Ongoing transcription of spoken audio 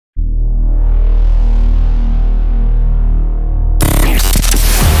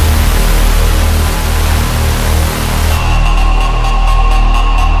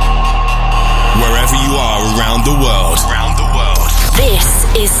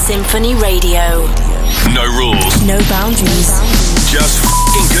SINPHONY Radio. No rules. No boundaries. Just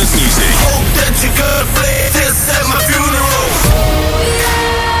f***ing good music. Hope that you're gonna play this at my funeral.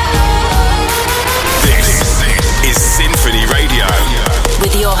 This is SINPHONY Radio.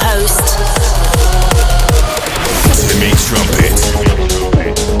 With your host, Timmy Trumpet.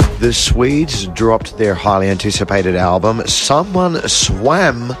 The Swedes dropped their highly anticipated album. Someone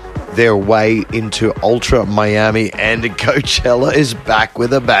swam their way into Ultra Miami, and Coachella is back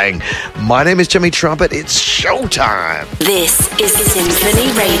with a bang. My name is Timmy Trumpet. It's showtime. This is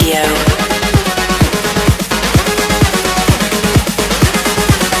SINPHONY Radio.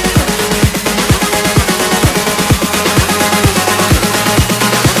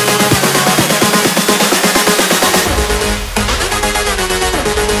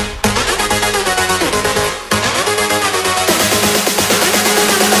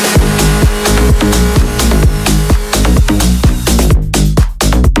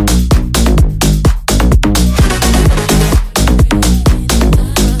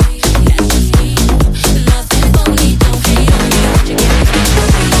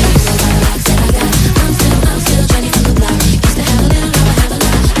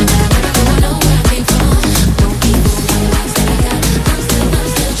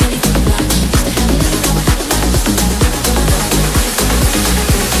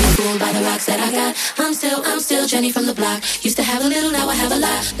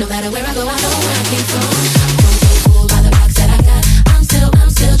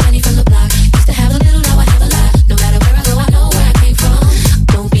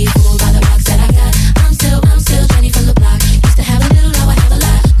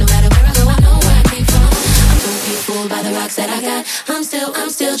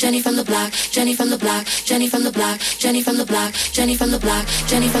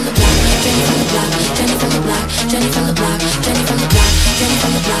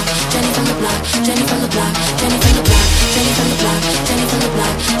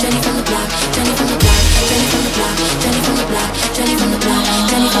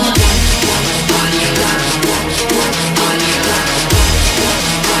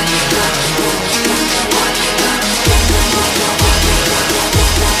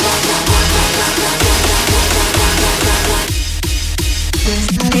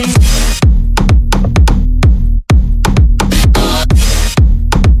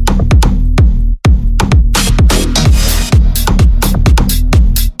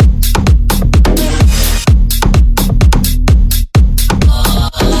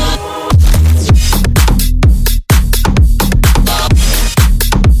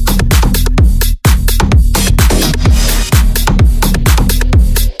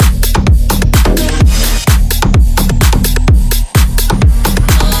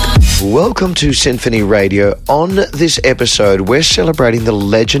 Welcome to SINPHONY Radio. On this episode, we're celebrating the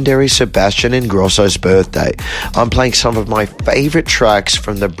legendary Sebastian Ingrosso's birthday. I'm playing some of my favorite tracks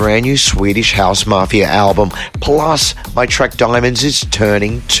from the brand new Swedish House Mafia album, plus my track Diamonds is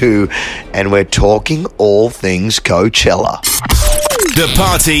turning 2, and we're talking all things Coachella. The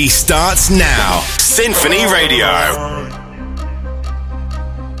party starts now. SINPHONY Radio.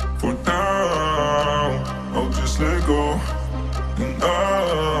 For now, I'll just let go. And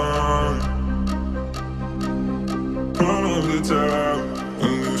run all the time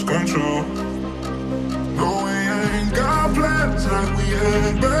and lose control. No, we ain't got plans like we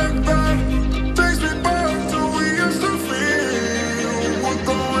had back then. Takes me back to we used to feel. We're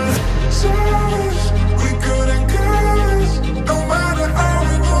going savage, we couldn't guess. No matter how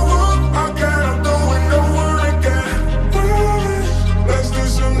we go up, I gotta do it over again. Promise, let's do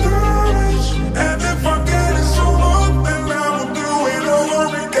some damage. And if I get it so up, then I will do it over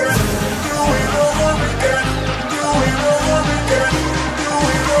again. Do it over again. Do it over again.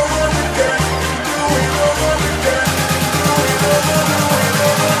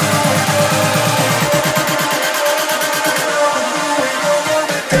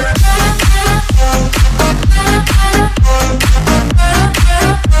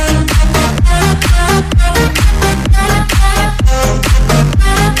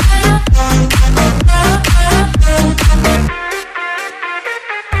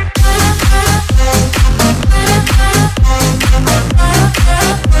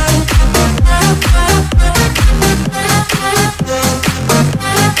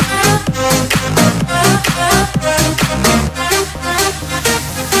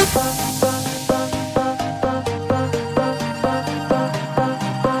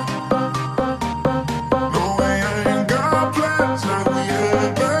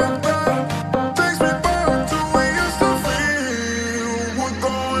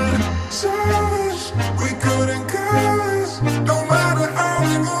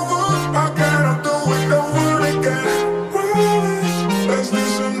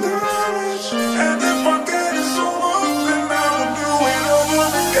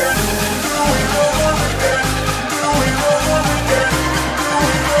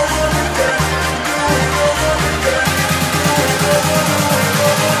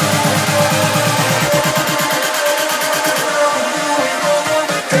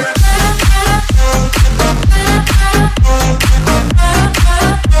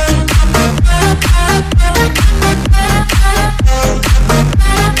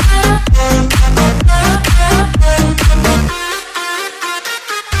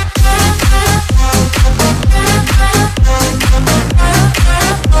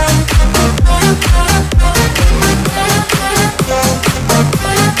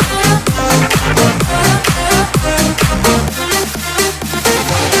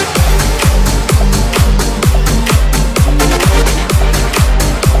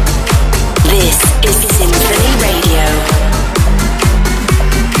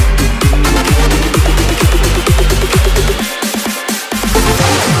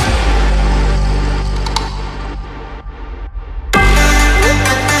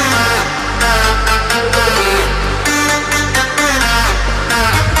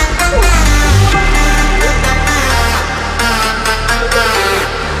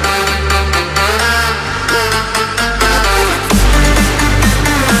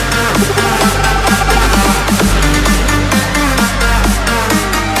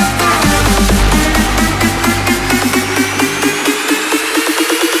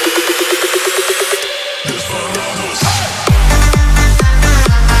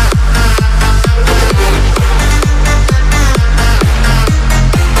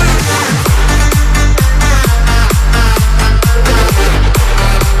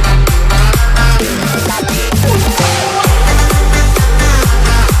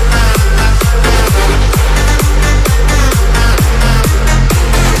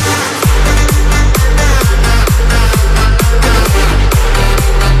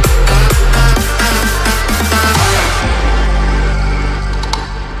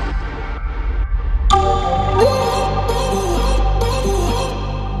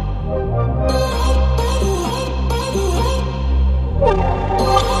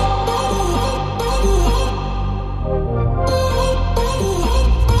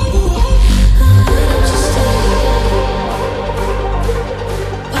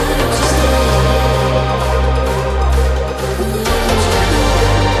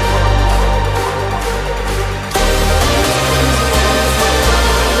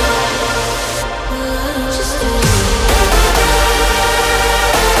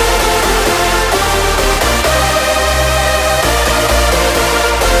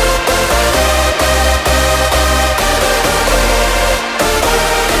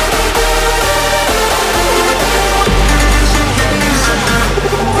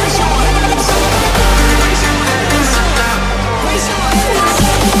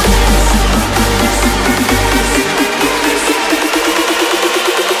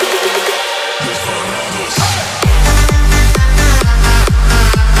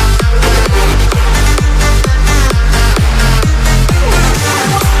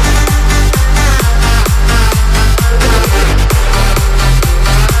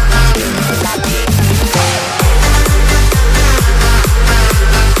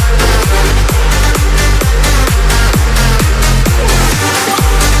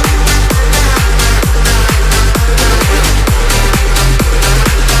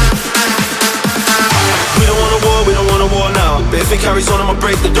 If it carries on, I'ma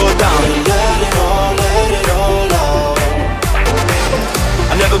break the door down. Let it all out.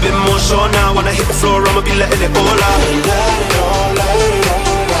 I've never been more sure now. When I hit the floor, I'ma be letting it all out. Let it all out.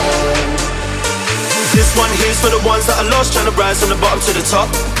 This one here's for the ones that I lost, trying to rise from the bottom to the top.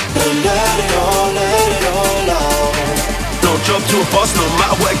 Let it all out. No job to a boss, no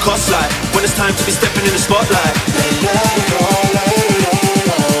matter what it costs. Like when it's time to be stepping in the spotlight. Let it all out.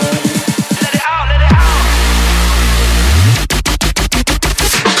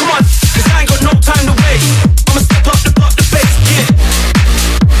 No time to waste. I'ma step up the bass, yeah.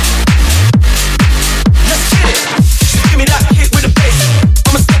 Let's get it. Just give me that hit with the bass.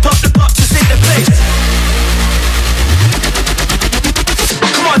 I'ma step up just in the place.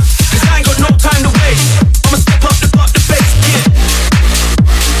 Come on, 'cause I ain't got no time to waste. I'ma step up the bass, yeah.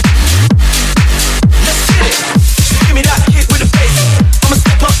 Let's get it. Just give me that hit with the bass. I'ma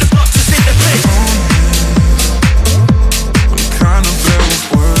step up just in the place. I'm kind of bad with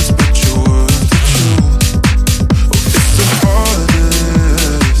words, but you were.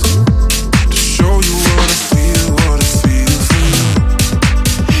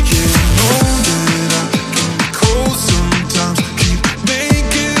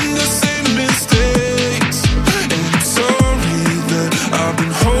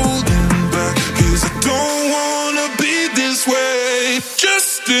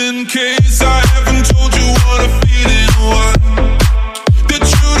 In case I haven't told you what I feel in a while, that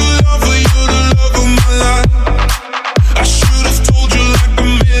you're the lover, you're the love of my life. I should have told you like a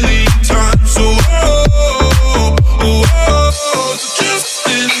million times. So just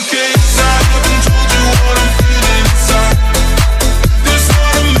in case I haven't told you what I'm feeling inside. There's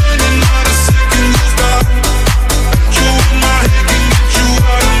not a minute, not a second goes by. You in my head can get you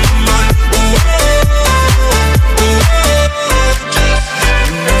out of my mind.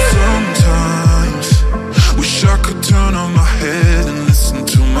 Sometimes wish I could turn on my head and listen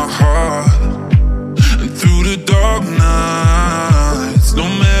to my heart. And through the dark nights, no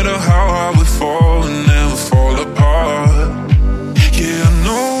matter how hard we fall, we never fall apart. Yeah, I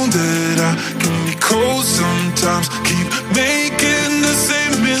know that I can be cold sometimes, keep making the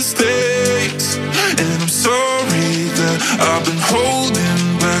same mistakes. And I'm sorry that I've been holding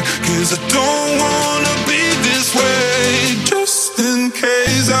back, 'cause I don't wanna be this way. Just in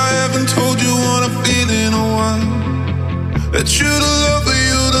case I haven't told you what I feel in a while, that you're the lover,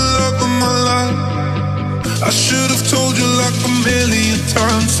 you're the love of my life. I should have told you like a million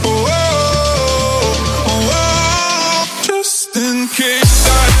times. Just in case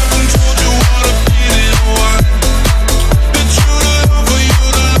I haven't told you what I feel in a while, that you're the lover,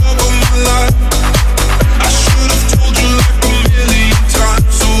 you're the love of my life. I should have told you like a million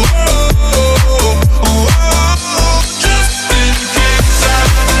times. Just in case I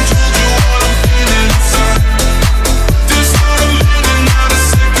haven't told you what I'm feeling inside. There's not a minute, not a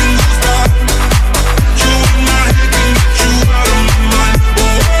second goes by. You in my head can get you out of my mind.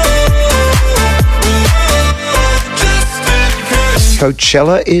 Just in case.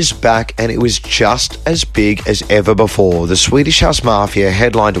 Coachella is back and it was just as big as ever before. The Swedish House Mafia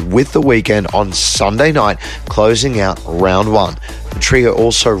headlined with The Weeknd on Sunday night, closing out round one. The trio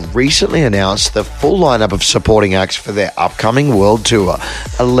also recently announced the full lineup of supporting acts for their upcoming world tour.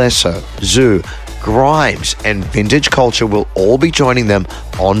 Alesso, Zoo, Grimes and Vintage Culture will all be joining them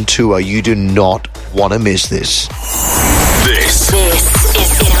on tour. You do not want to miss this. This is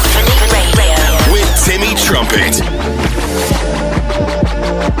SINPHONY Radio with Timmy Trumpet.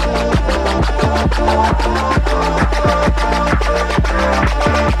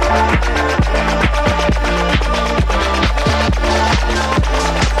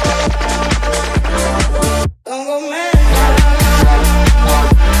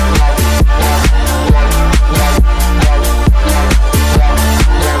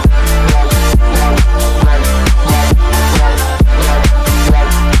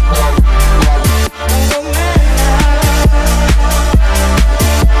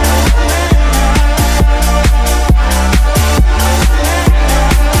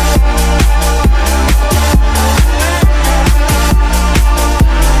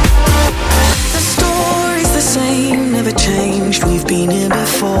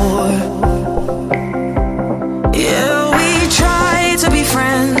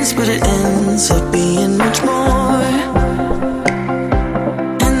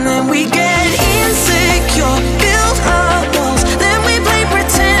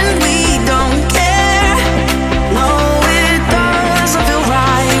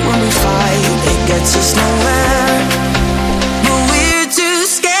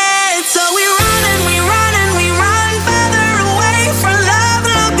 Further away from love,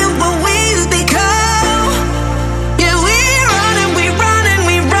 looking for we've become. Yeah, we're running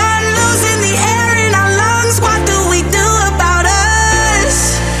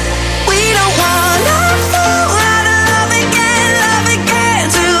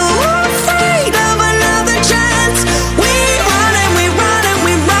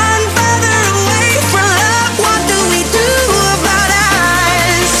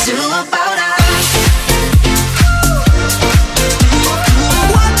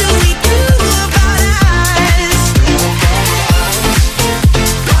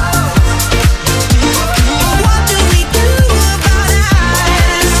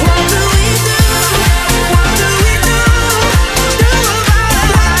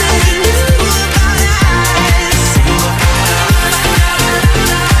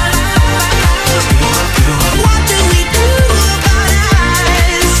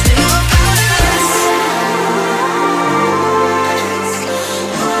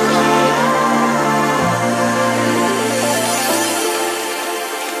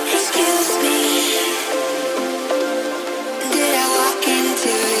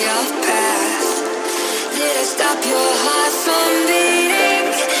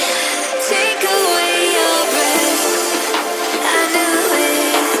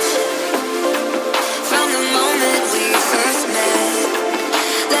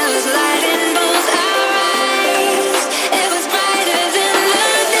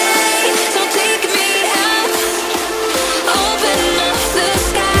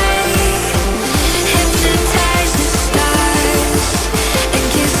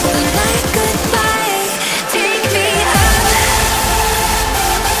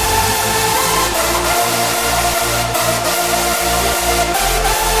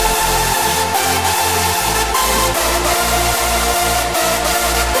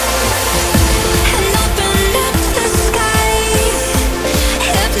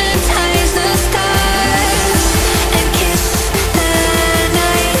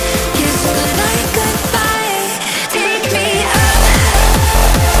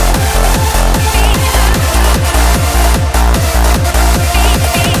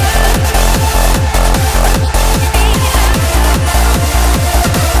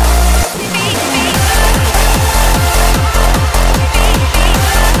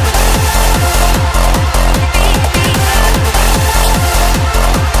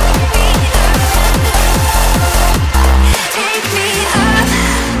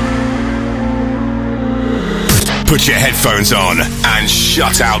Put your headphones on and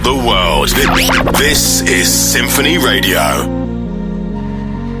shut out the world. This is SINPHONY Radio.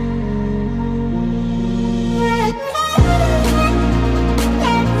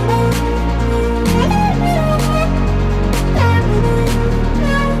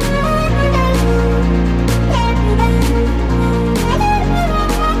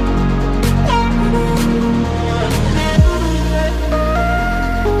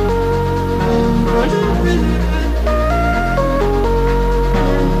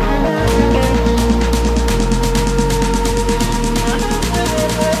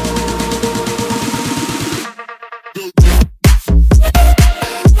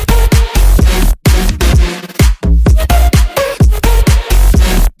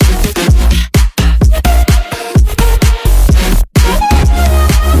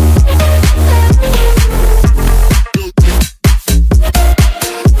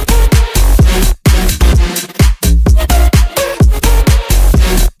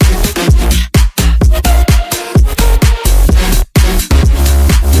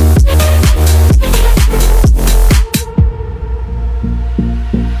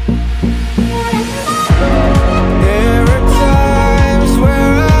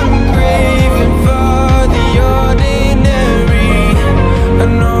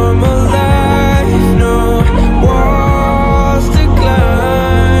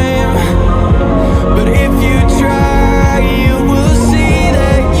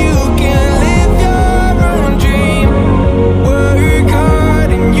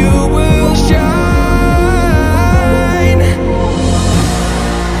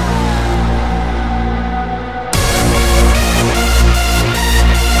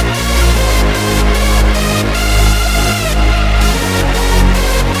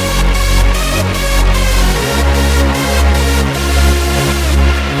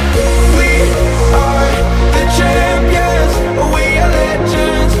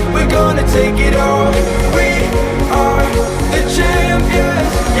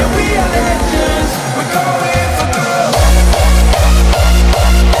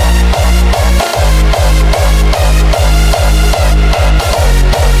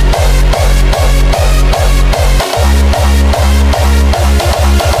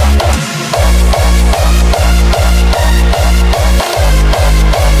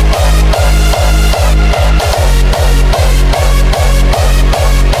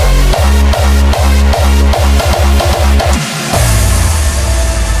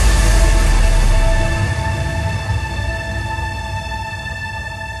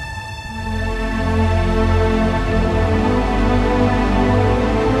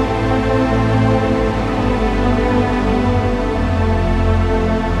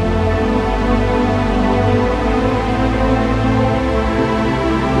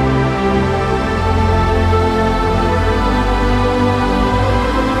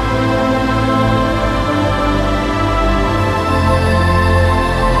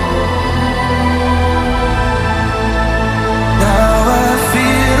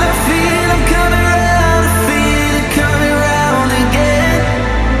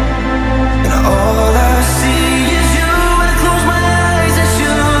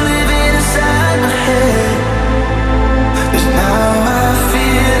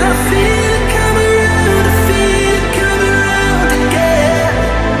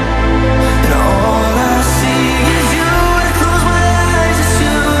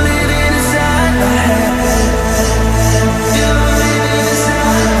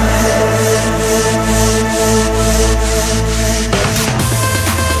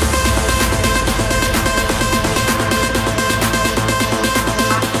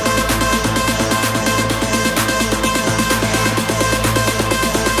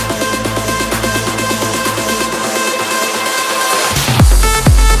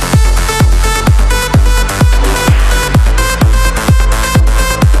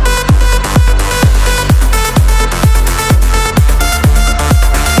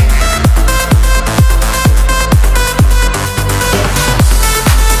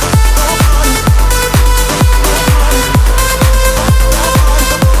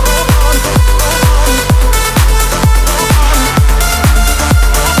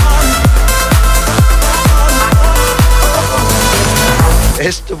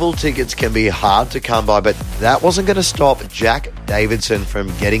 Festival tickets can be hard to come by, but that wasn't going to stop Jack Davidson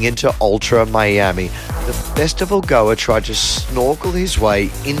from getting into Ultra Miami. The festival goer tried to snorkel his way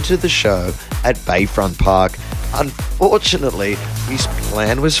into the show at Bayfront Park. Unfortunately, his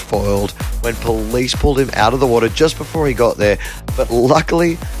plan was foiled when police pulled him out of the water just before he got there, but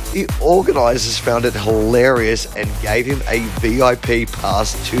luckily The organisers found it hilarious and gave him a VIP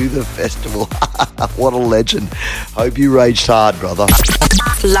pass to the festival. What a legend. Hope you raged hard, brother.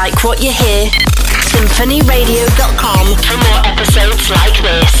 Like what you hear? SINPHONYRadio.com for more episodes like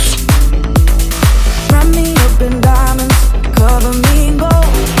this. Wrap me up in diamonds, cover me in gold.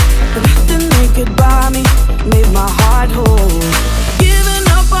 But nothing they could buy me made my heart whole. Giving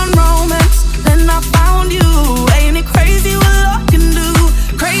up on romance, then I found you. Ain't it crazy what love can do?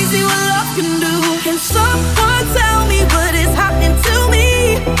 Crazy what love can do. Can someone tell me what is happening to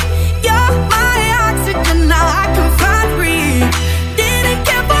me? You're my oxygen, now I can find breathe. Didn't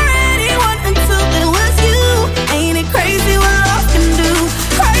care for anyone until it was you. Ain't it crazy what love can do?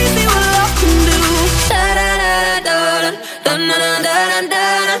 Crazy what love can do. Da da da da da da da da da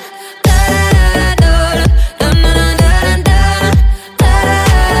da.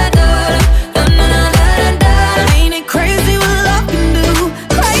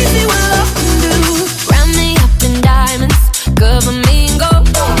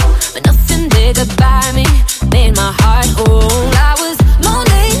 By me, made my heart whole. I was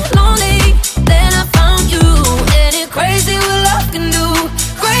lonely, lonely, then I found you. And it's crazy what love can do,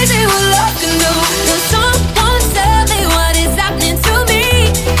 crazy what love can do. Can someone tell me what is happening to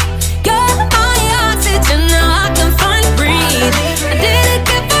me? You're my oxygen, now I can finally breathe. I didn't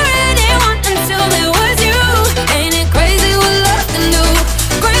care for anyone until it was you. Ain't it crazy what love can do,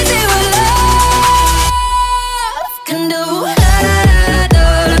 crazy what love can do.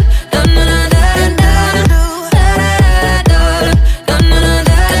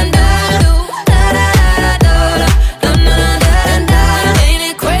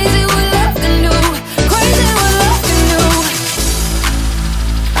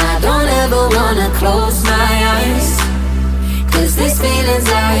 Close my eyes, 'cause these feelings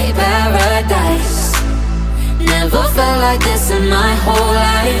like paradise. Never felt like this in my whole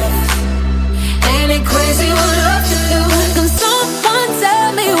life. Ain't it crazy what love can do? Can someone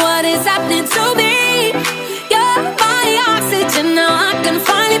tell me what is happening to me? You're my oxygen, now I can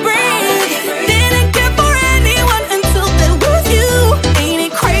finally breathe. Didn't care for anyone until there was you. Ain't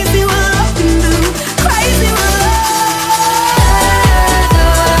it crazy what love can do? Crazy what love.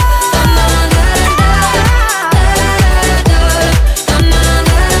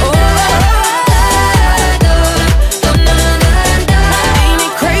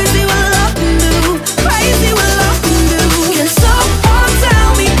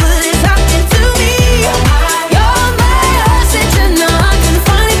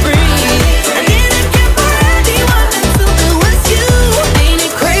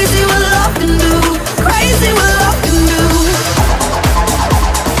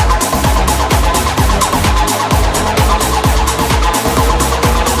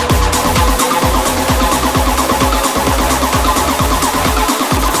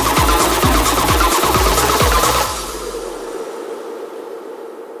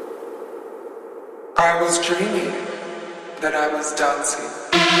 I was dreaming that I was dancing.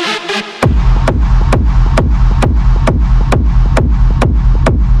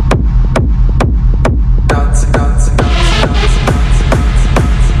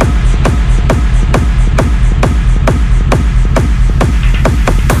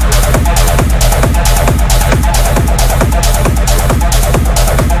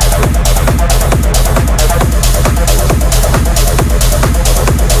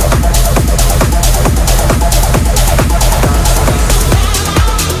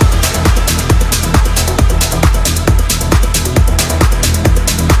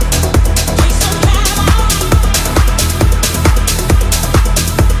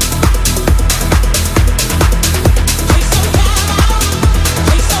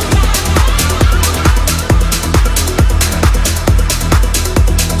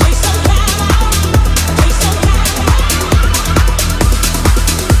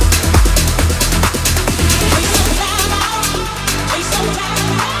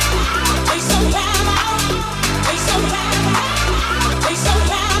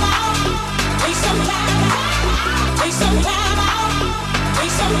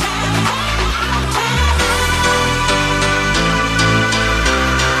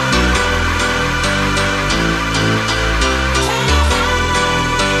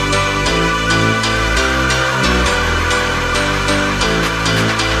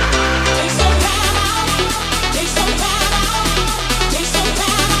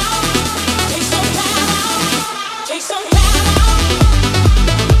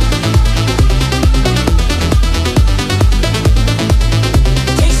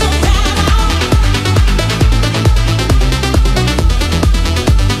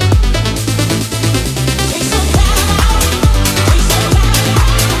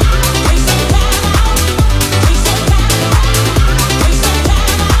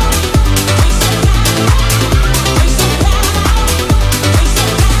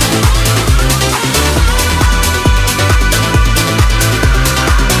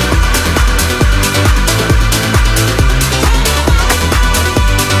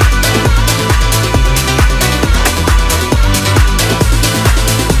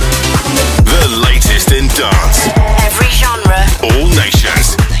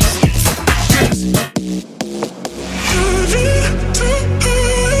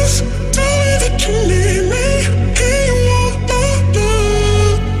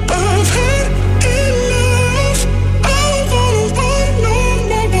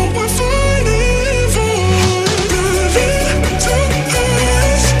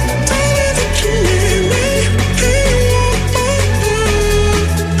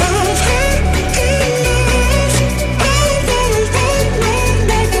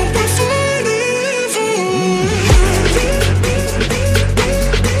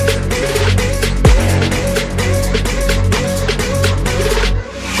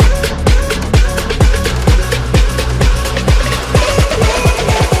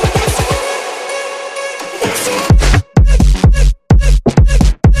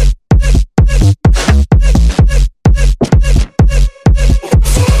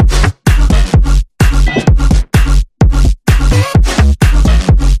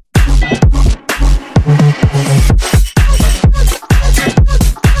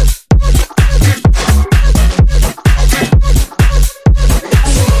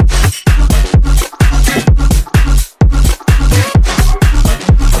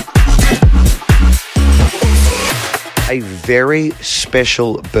 very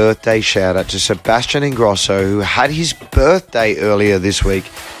special birthday shout out to Sebastian Ingrosso, who had his birthday earlier this week.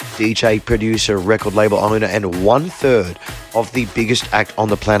 DJ, producer, record label owner, and 1/3 of the biggest act on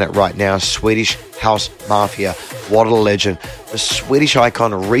the planet right now, Swedish House Mafia. What a legend. The Swedish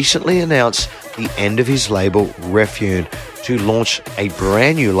icon recently announced the end of his label, Refune, to launch a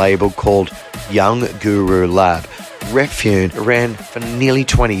brand new label called Young Guru Lab. Refune ran for nearly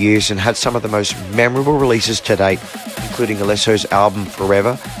 20 years and had some of the most memorable releases to date, including Alesso's album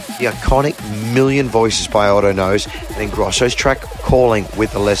Forever, the iconic Million Voices by Otto Knows, and Ingrosso's track Calling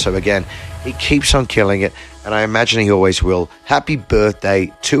with Alesso again. He keeps on killing it, and I imagine he always will. Happy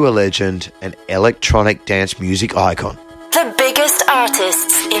birthday to a legend, an electronic dance music icon. The biggest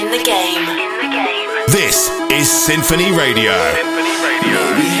artists in the game. This is SINPHONY Radio.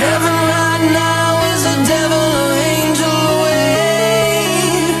 Maybe heaven right now is a devil or angel away.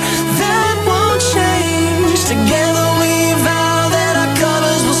 That won't change. Together we vow that our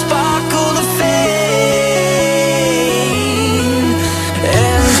colors will sparkle the fame.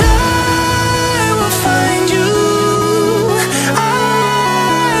 And I will find you. I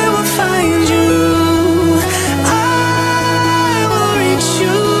will find you. I will reach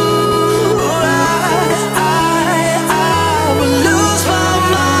you. I will lose my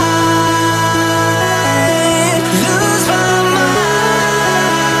mind. Lose my mind.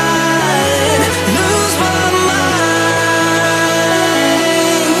 Lose my mind.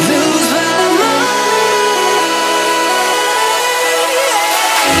 Lose my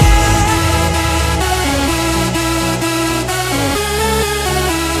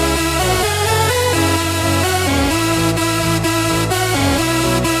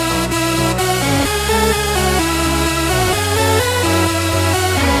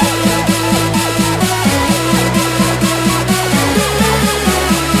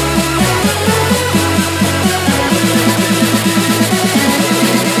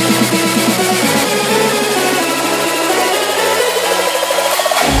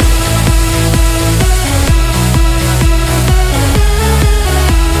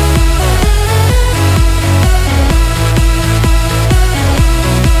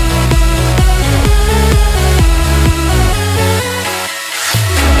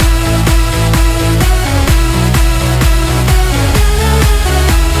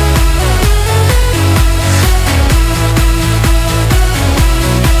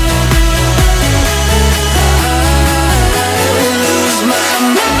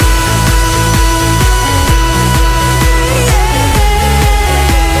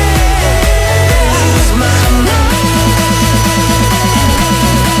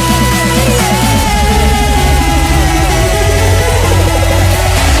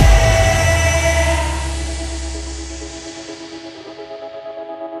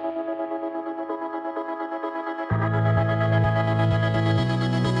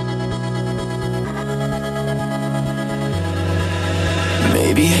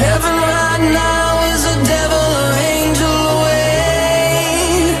Maybe heaven right now is a devil or angel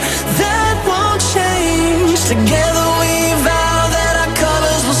away. That won't change. Together we vow that our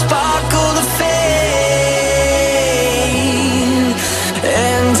colors will sparkle the fame.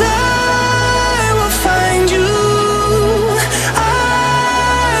 And I will find you.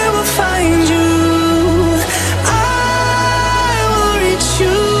 I will find you. I will reach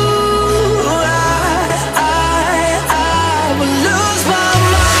you. I will lose my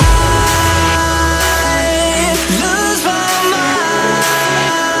mind. Lose my mind.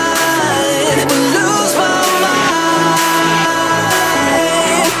 Lose my mind.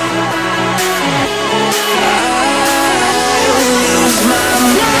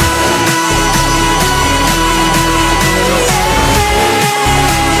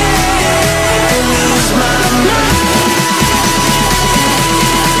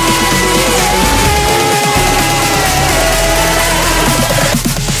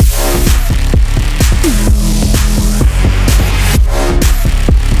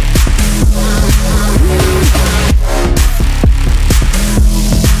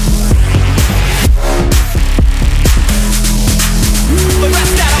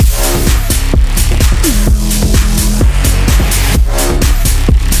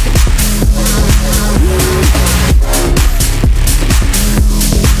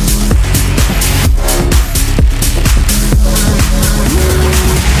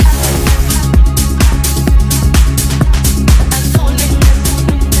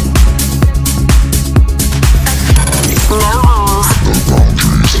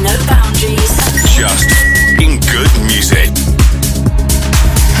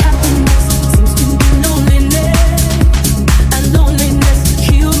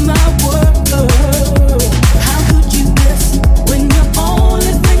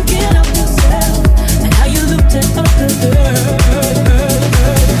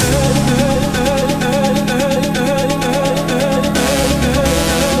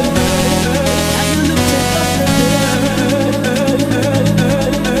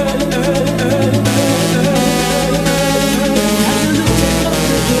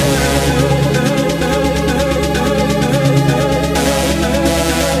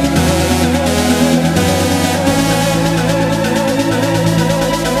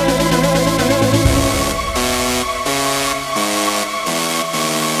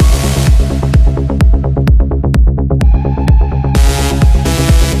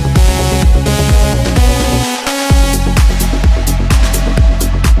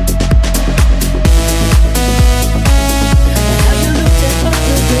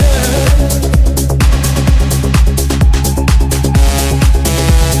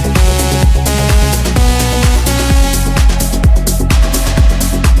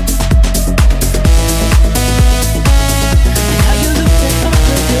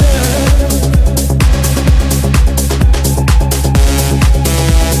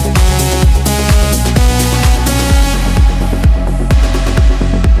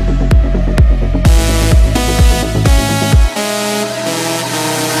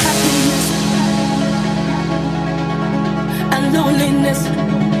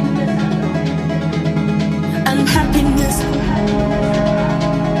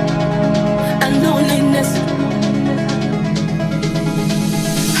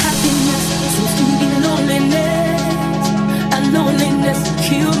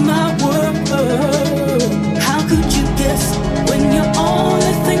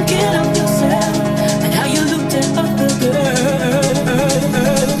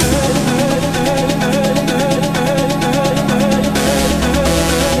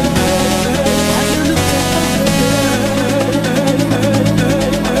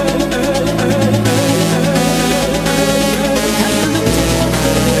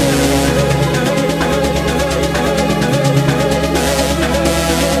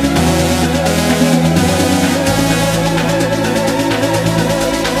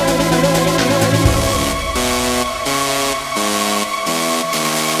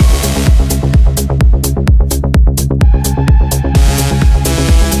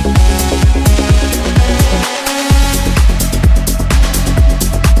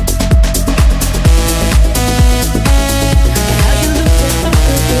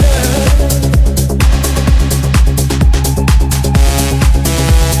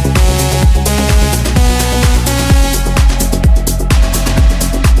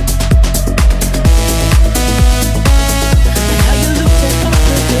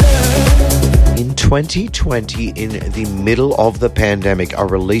 2020, in the middle of the pandemic, I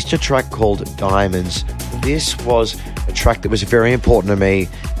released a track called Diamonds. This was a track that was very important to me,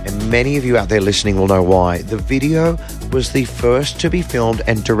 and many of you out there listening will know why. The video was the first to be filmed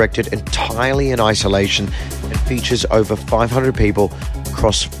and directed entirely in isolation and features over 500 people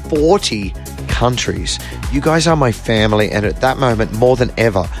across 40 countries. You guys are my family, and at that moment, more than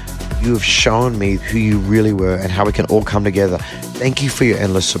ever, you have shown me who you really were and how we can all come together. Thank you for your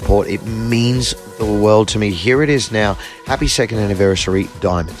endless support. It means the world to me. Here it is now. Happy second anniversary,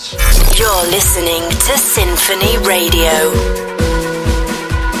 Diamonds. You're listening to SINPHONY Radio.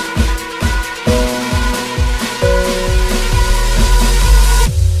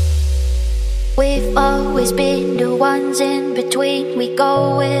 We've always been the ones in between. We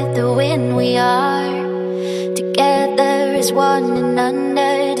go with the wind, we are together as one, and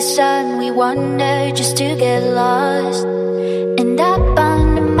under the sun we wander just to get lost. And up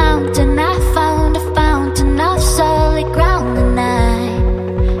on the mountain I found a fountain of solid ground, and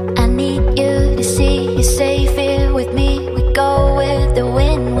I need you to see you're safe here with me. We go with the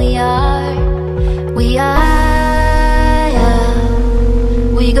wind, we are, we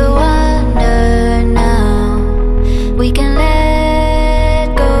go under now. We can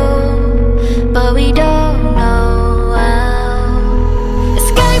let go, but we don't know how. A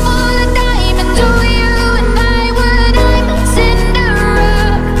sky full of diamonds, oh you and I were diamonds in the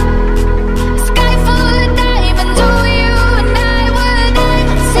rough. A sky full of diamonds, oh you and I were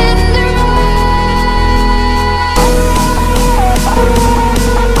diamonds in the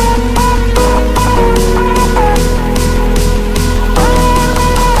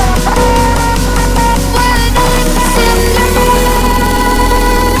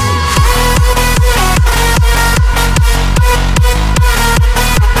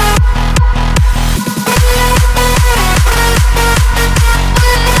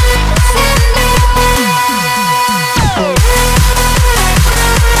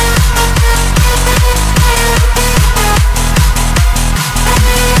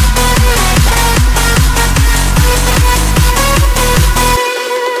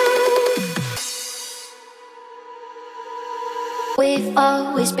We've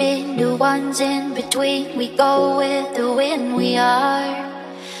always been the ones in between. We go with the wind, we are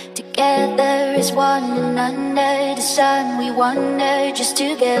together as one, and under the sun we wander just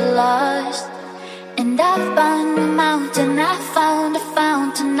to get lost. And up on the mountain I found a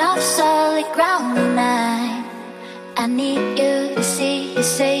fountain of solid ground, and I need you to see you're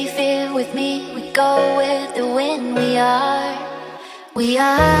safe here with me. We go with the wind, we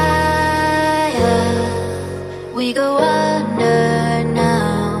go under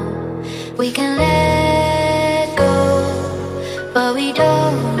now. We can let go, but we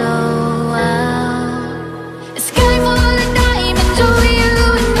don't know how. A sky full of diamonds, oh you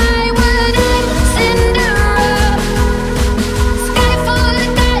and I were diamonds in the rough. Sky full of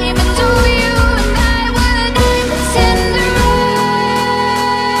diamonds, oh you and I were diamonds in the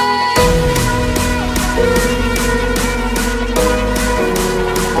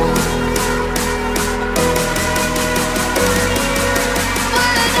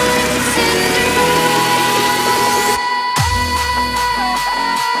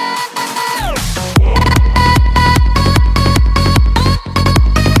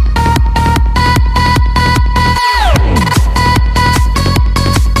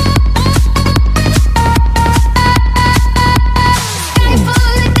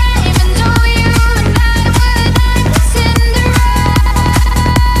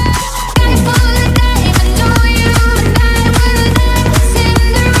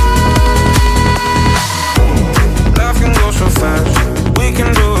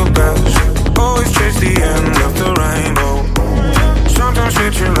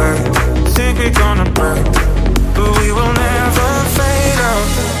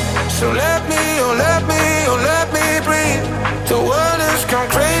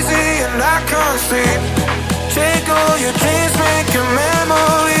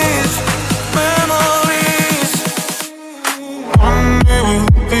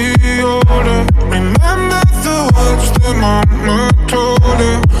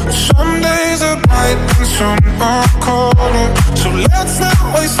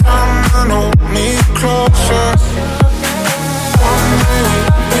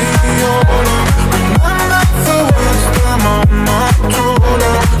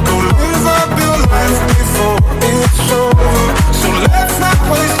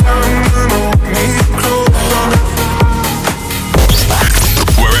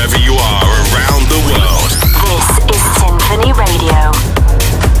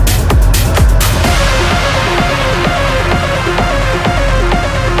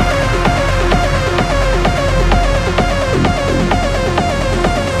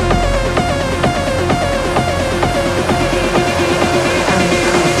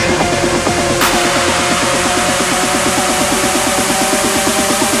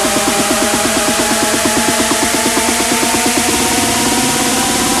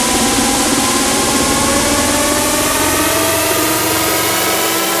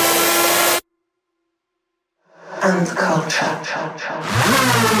and culture.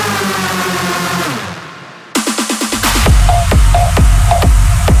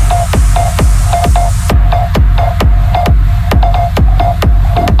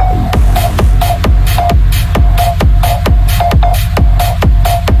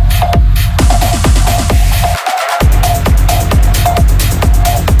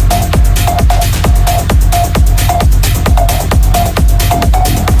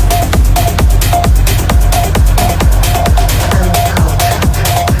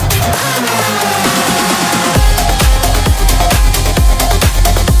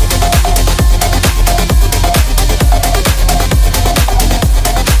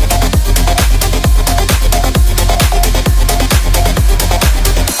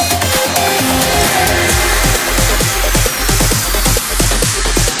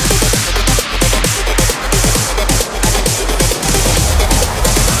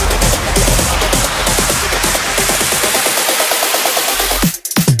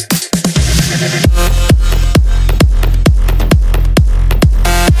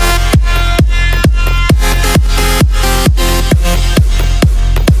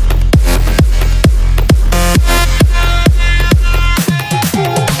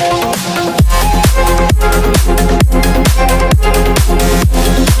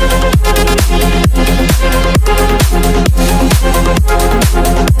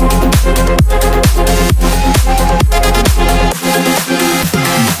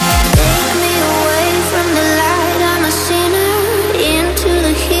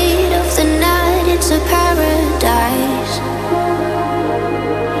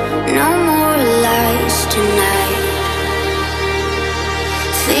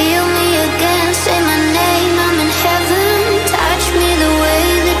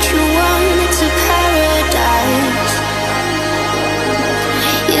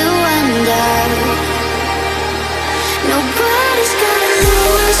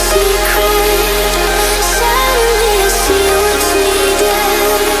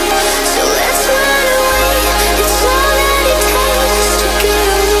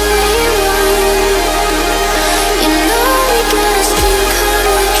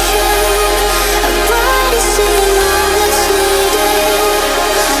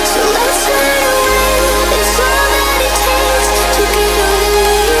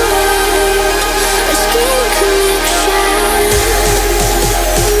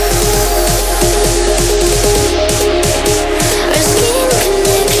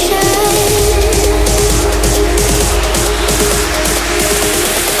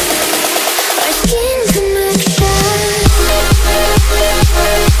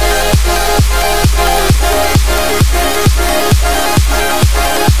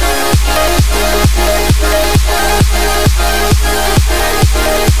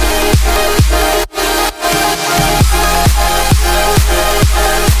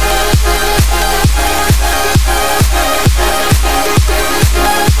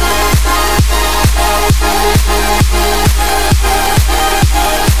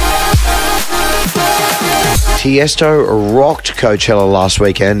 Tiësto rocked Coachella last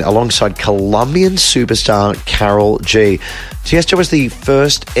weekend alongside Colombian superstar Karol G. Tiësto was the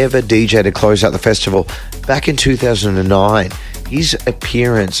first ever DJ to close out the festival back in 2009. His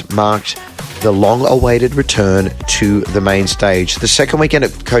appearance marked the long-awaited return to the main stage. The second weekend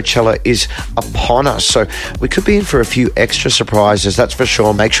at Coachella is upon us, so we could be in for a few extra surprises, that's for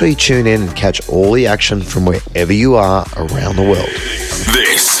sure. Make sure you tune in and catch all the action from wherever you are around the world.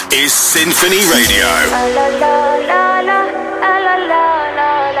 This is SINPHONY Radio.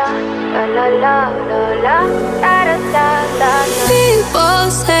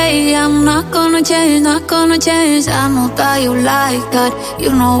 People say I'm not gonna change, not gonna change. I know that you like that.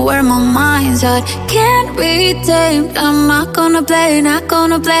 You know where my mind's at. Can't be tamed. I'm not gonna play, not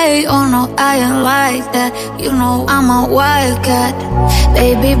gonna play. Oh no, I ain't like that. You know I'm a wildcat.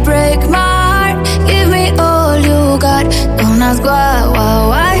 Baby, break my heart. Give me all you got. Don't ask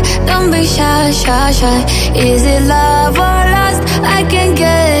why. Don't be shy, shy, shy. Is it love or lust? I can't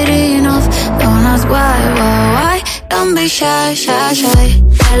get enough. Don't ask why. Don't be shy, shy, shy.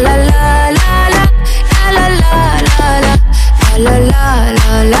 La la la la, la la la la, la la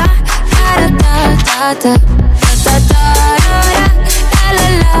la la, da da da da, da da da da, la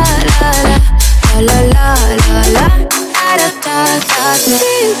la la la, la la la la, da da da da.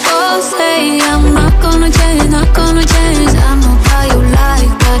 People say I'm not gonna change, not gonna change. I know how you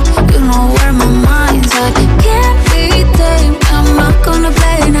like that. You know where my mind's at. Can't be tamed. I'm not gonna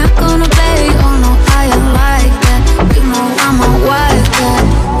play, not gonna play. Oh no, I ain't like that. You know I'm a wildcat.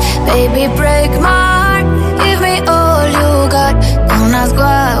 Baby, break my heart. Give me all you got. Don't ask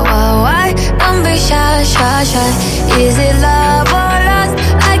why. Don't Don't be shy, shy, shy. Is it love or lust?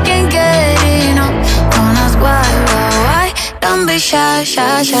 I can't get enough. Don't ask why, why? Don't be shy,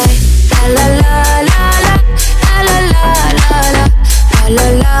 shy, shy. La la la la la la la la la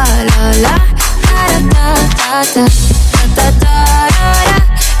la la la la da da da da da da la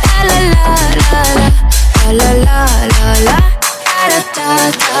la la la la la la la da da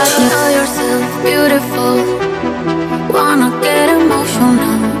da. Know yourself beautiful. Wanna get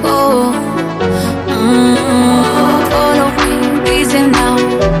emotional. Oh, follow me, easy now.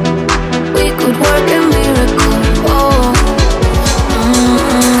 We could work a miracle. Oh,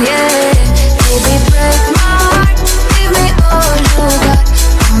 yeah. Baby, break my heart. Give me all you got.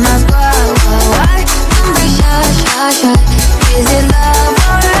 Don't ask why? Don't be shy, shy, shy. Is it love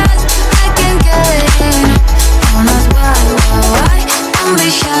or lust? I can't get enough. Don't ask why? Don't be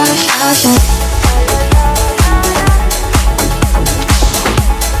shy, shy, shy.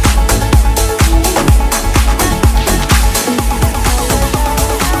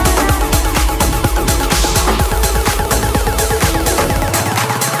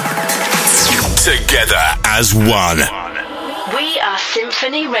 Together as one. We are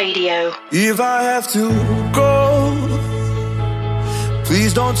Symphony Radio. If I have to go,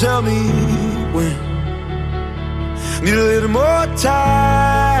 please don't tell me when. Need a little more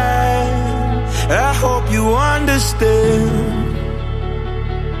time. I hope you understand.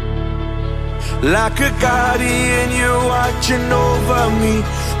 Like a guardian, you're watching over me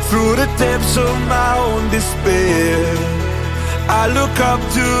through the depths of my own despair. I look up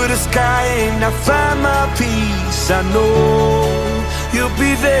to the sky and I find my peace. I know you'll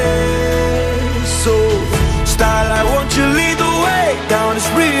be there. So, Starlight, won't you lead the way down this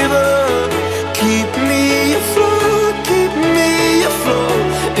river? Keep me afloat, keep me afloat.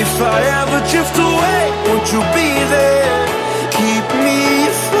 If I ever drift away, won't you be there? Keep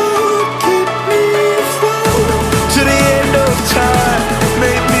me afloat, keep me afloat. To the end of time,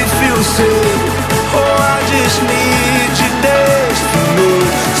 make me feel safe. Oh, I just need you next to me.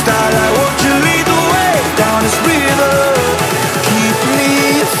 Starlight, won't you lead the way down this river? Keep me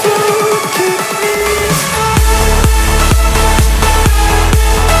afloat, keep me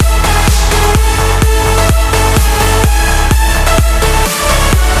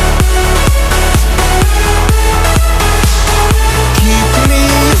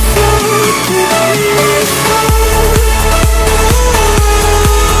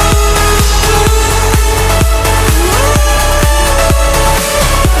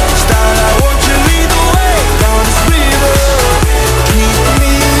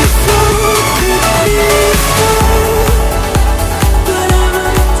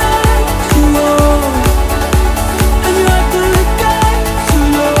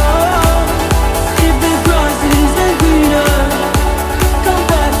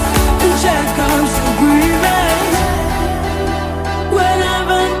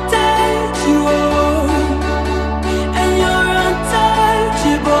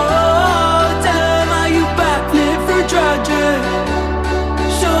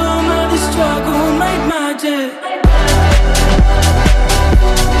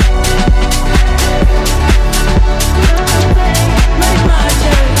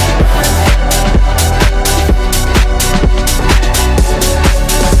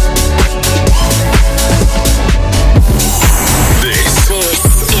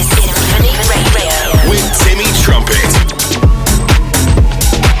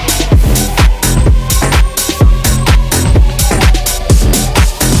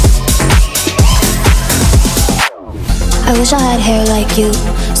I wish I had hair like you,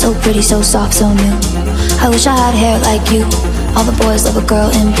 so pretty, so soft, so new. I wish I had hair like you, all the boys love a girl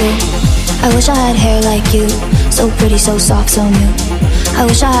in blue. I wish I had hair like you, so pretty, so soft, so new. I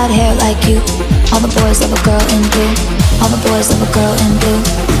wish I had hair like you, all the boys love a girl in blue. All the boys love a girl in blue.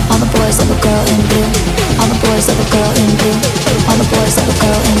 All the boys love a girl in blue. All the boys love a girl in blue. All the boys love a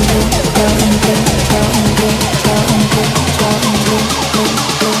girl in blue. Girl in blue, girl in blue, girl in blue, girl in blue, blue,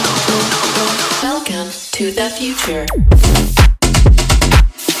 blue, blue, blue. Welcome to the future.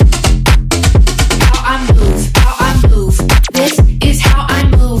 How I move. This is how I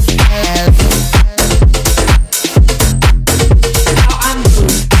move. How I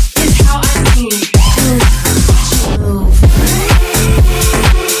move is how I move. Move.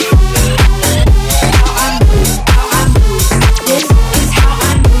 How I move. This is how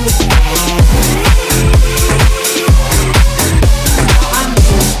I move.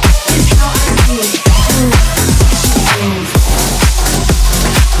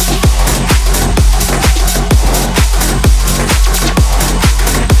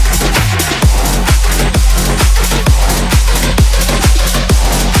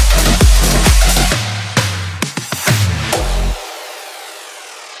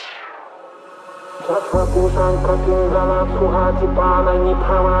 слухати палані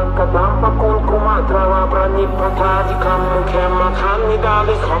права, кадам пакунку матрава, брані патаді каму кема, ханні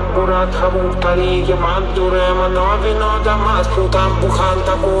дали хамбура, таву таріє мандурема, новіно дамас, плутам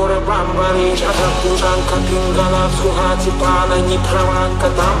буханта, горе бамбарі, чата пужанка, пінгала, слухати палані права,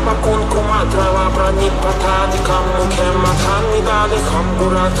 кадам пакунку матрава, брані патаді каму кема, ханні дали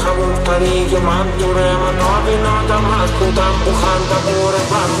хамбура, таву таріє мандурема, новіно дамас, плутам буханта, горе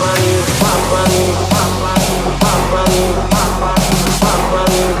бамбарі, бамбарі, бамбарі, бамбарі,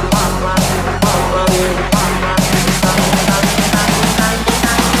 бамбарі, бамбарі, бамбарі,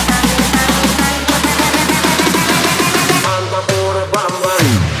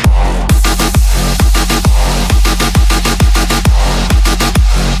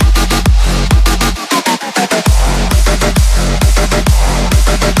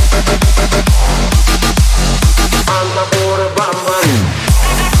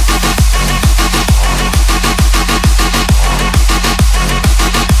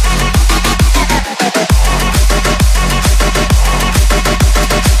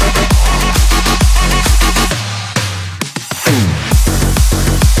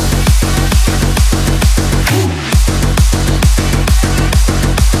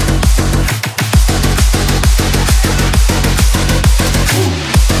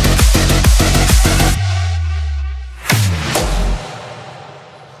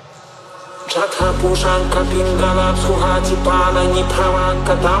 Пушанка, пингала, слухати палані права,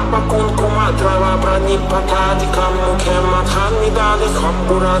 кадам пакунку матрава, брані патаді каму кема, ханні дали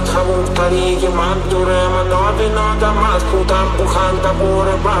хамбура, таву таріє мандурема, новіно дамас, плутам буханта,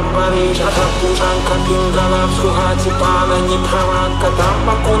 горе бамбарі, чата пушанка, пингала, слухати палані права, кадам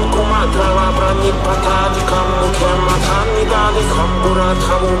пакунку матрава, брані патаді каму кема, ханні дали хамбура,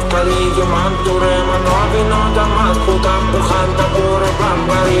 таву таріє мандурема, новіно дамас, плутам буханта, горе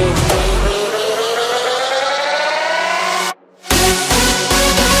бамбарі.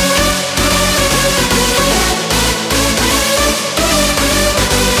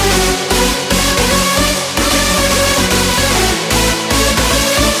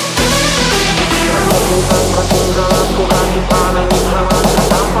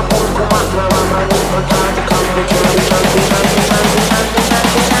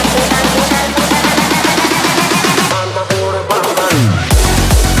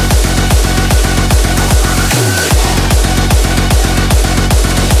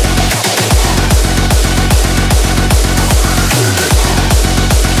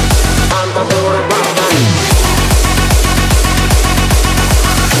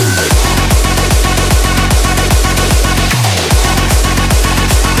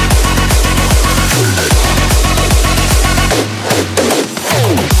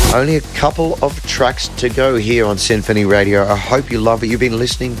 Only a couple of tracks to go here on SINPHONY Radio. I hope you love what you've been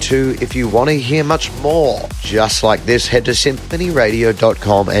listening to. If you want to hear much more just like this, head to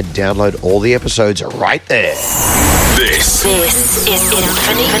symphonyradio.com and download all the episodes right there. This is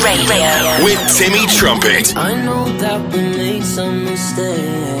SINPHONY Radio with Timmy Trumpet. I know that we made some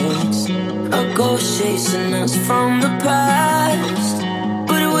mistakes, a ghost chasing us from the past,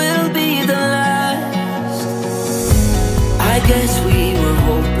 but it will be the last. I guess we were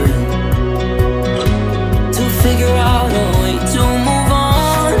hoping to figure out a way to move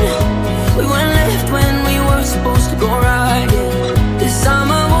on. We went left when we were supposed to go right. This time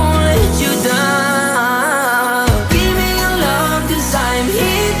I won't let you down. Give me your love, 'cause I'm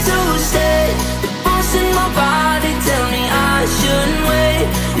here to stay. The pulse in my body tell me I shouldn't wait.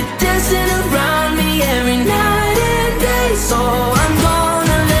 You're dancing around me every night and day, so I'm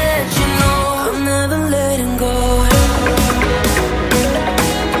gonna let you know I'm never letting go.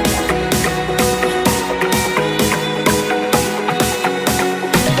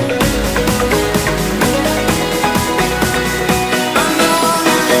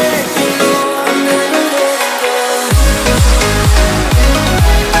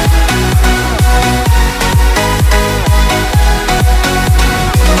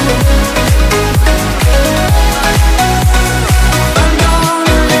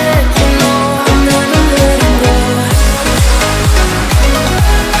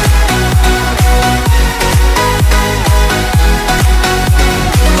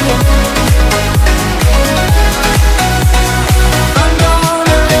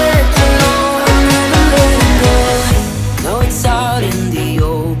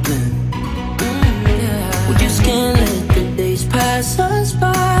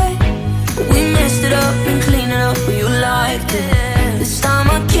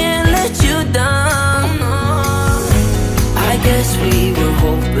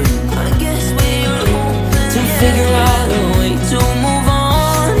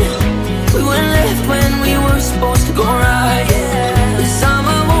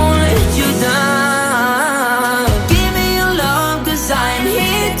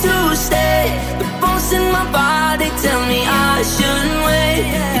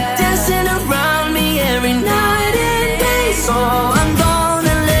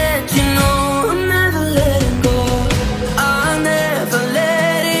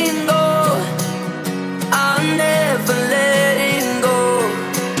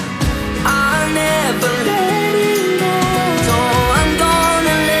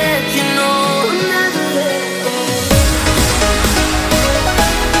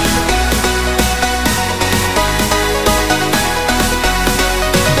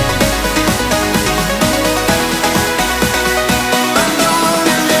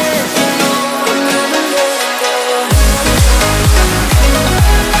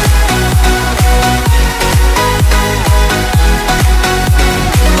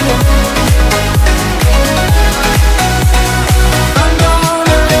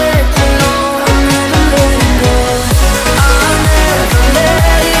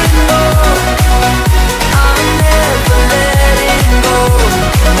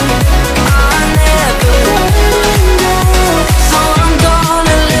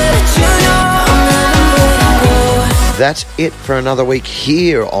 That's it for another week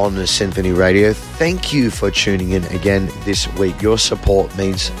here on SINPHONY Radio. Thank you for tuning in again this week. Your support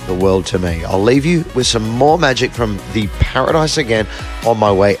means the world to me. I'll leave you with some more magic from the Paradise Again on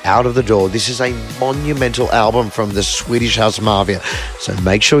my way out of the door. This is a monumental album from the Swedish House Mafia, so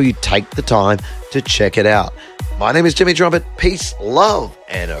make sure you take the time to check it out. My name is Timmy Trumpet. Peace, love,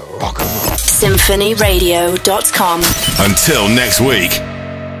 and rock and roll. SINPHONYRadio.com. Until next week.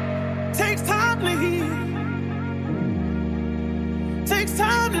 Takes time to heal. Takes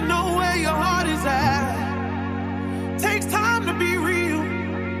time to know where your heart is at. Takes time to be real.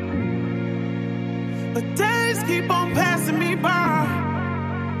 But days keep on passing me by.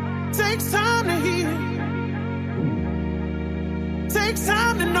 Takes time to heal. Takes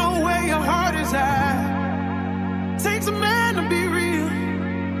time to know where your heart is at. Takes a man to be real.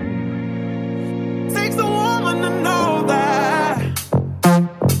 Takes a woman to know